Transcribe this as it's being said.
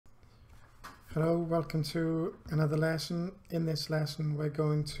Hello, welcome to another lesson. In this lesson we're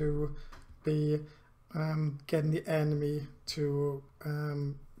going to be getting the enemy to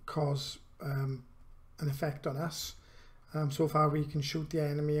cause an effect on us. So far we can shoot the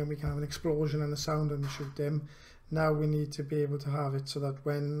enemy and we can have an explosion and a sound when we shoot them. Now we need to be able to have it so that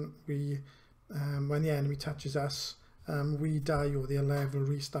when the enemy touches us, we die or the level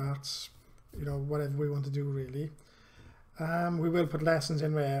restarts, you know, whatever we want to do really. We will put lessons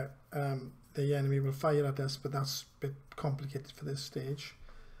in where the enemy will fire at us, but that's a bit complicated for this stage.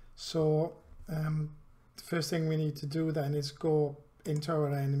 So the first thing we need to do then is go into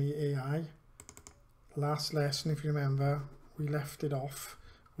our enemy AI. Last lesson, if you remember, we left it off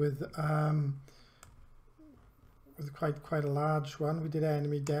with quite a large one. We did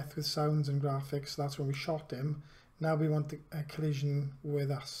enemy death with sounds and graphics. That's when we shot him. Now we want a collision with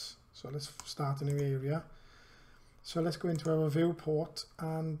us. So let's start a new area. So let's go into our viewport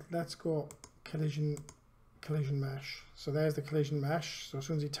and let's go collision mesh. So there's the collision mesh. So as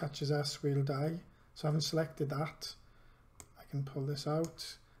soon as he touches us, we'll die. So I haven't selected that. I can pull this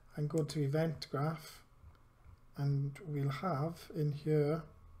out and go to event graph, and we'll have in here,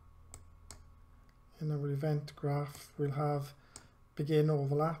 in our event graph, we'll have begin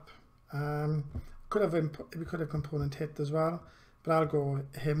overlap. We could have component hit as well, but I'll go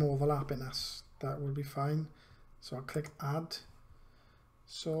him overlapping us. That will be fine. So I'll click add.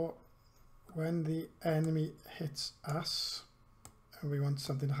 So when the enemy hits us and we want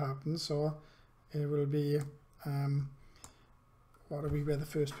something to happen, so it will be what are we? We're the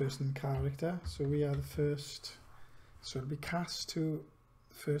first person character, so we are the first, so it'll be cast to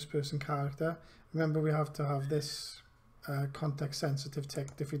first person character. Remember, we have to have this context sensitive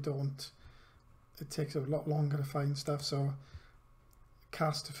text. If we don't, it takes a lot longer to find stuff. So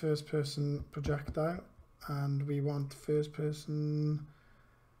cast to first person projectile, and we want first person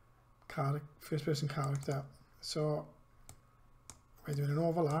character. So we're doing an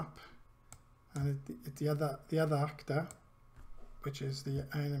overlap, and the other actor, which is the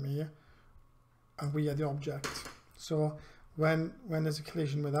enemy, and we are the object. So when there's a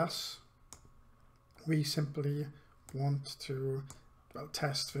collision with us, we simply want to, well,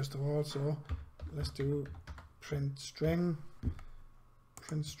 test first of all. So let's do print string,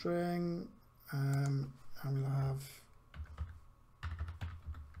 and we'll have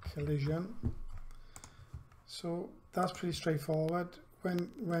collision. So that's pretty straightforward.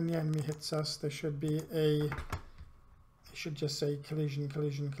 When the enemy hits us, there should be it should just say collision.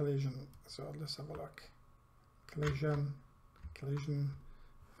 So let's have a look. Collision. If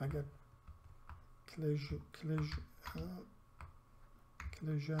I get collision.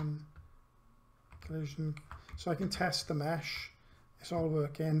 So I can test the mesh. It's all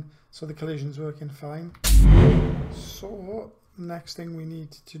working, so the collision's working fine. So next thing we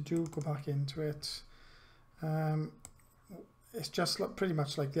need to do, go back into it. It's just pretty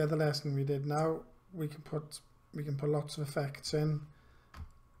much like the other lesson we did. Now we can put lots of effects in.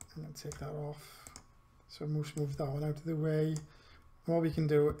 I'm going to take that off. So move that one out of the way. What we can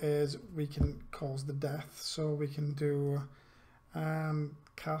do is we can cause the death. So we can do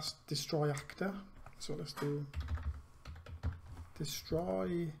cast destroy actor. So let's do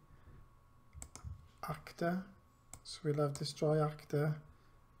destroy actor. So we'll have destroy actor.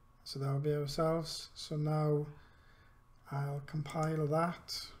 So that'll be ourselves. So now I'll compile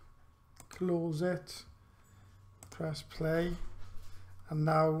that, close it, press play, and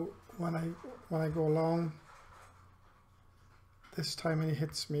now when I go along, this time when he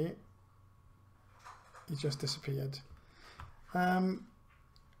hits me, he just disappeared.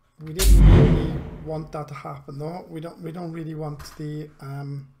 We didn't really want that to happen though. We don't really want the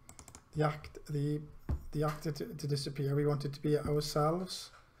actor to disappear. We want it to be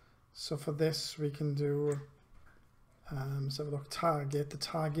ourselves. So for this we can do let's have a look. Target. The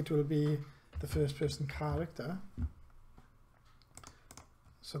target will be the first person character.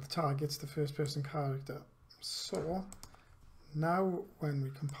 So the target's the first person character. So now when we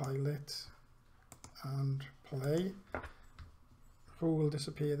compile it and play, who will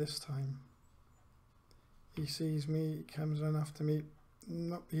disappear this time? He sees me, comes in after me.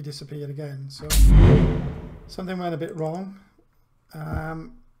 Nope, he disappeared again. So something went a bit wrong.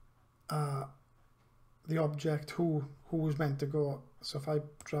 The object who was meant to go. So if I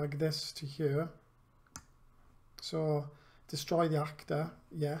drag this to here, so destroy the actor,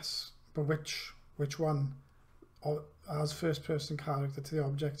 yes, but which one? Or as first person character to the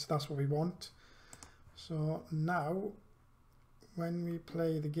object. So that's what we want. So now when we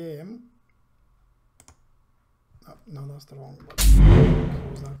play the game, oh, no, that's the wrong one.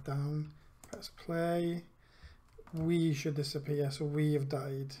 Close that down, press play. We should disappear, so we have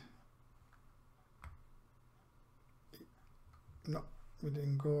died. No, we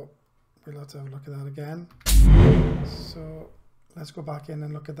didn't go. We'll have to have a look at that again. So let's go back in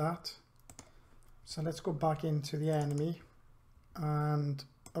and look at that. So let's go back into the enemy, and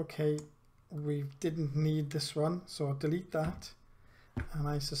okay, we didn't need this one, so delete that. And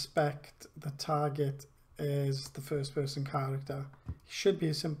I suspect the target is the first person character. It should be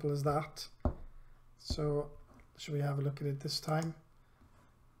as simple as that. So should we have a look at it this time?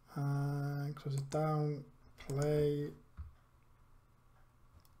 Close it down, play.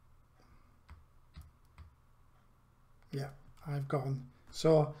 Yeah, I've gone.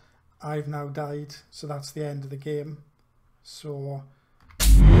 So I've now died, so that's the end of the game. So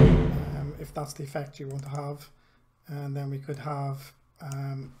if that's the effect you want to have, and then we could have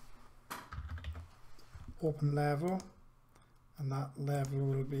open level, and that level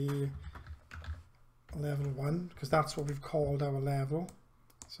will be level 1, because that's what we've called our level.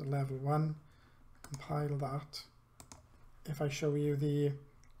 So level 1, compile that. If I show you the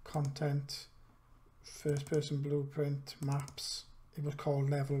content, first person blueprint maps, it was called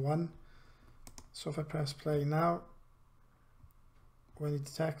level 1. So if I press play now, when it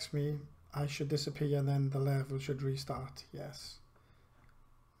detects me, I should disappear and then the level should restart. Yes.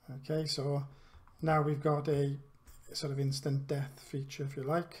 Okay, so now we've got a sort of instant death feature, if you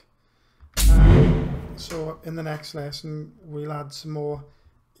like. So in the next lesson we'll add some more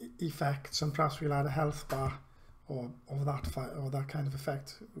effects, and perhaps we'll add a health bar or that kind of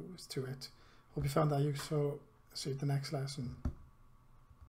effect to it. Hope you found that useful. See you at the next lesson.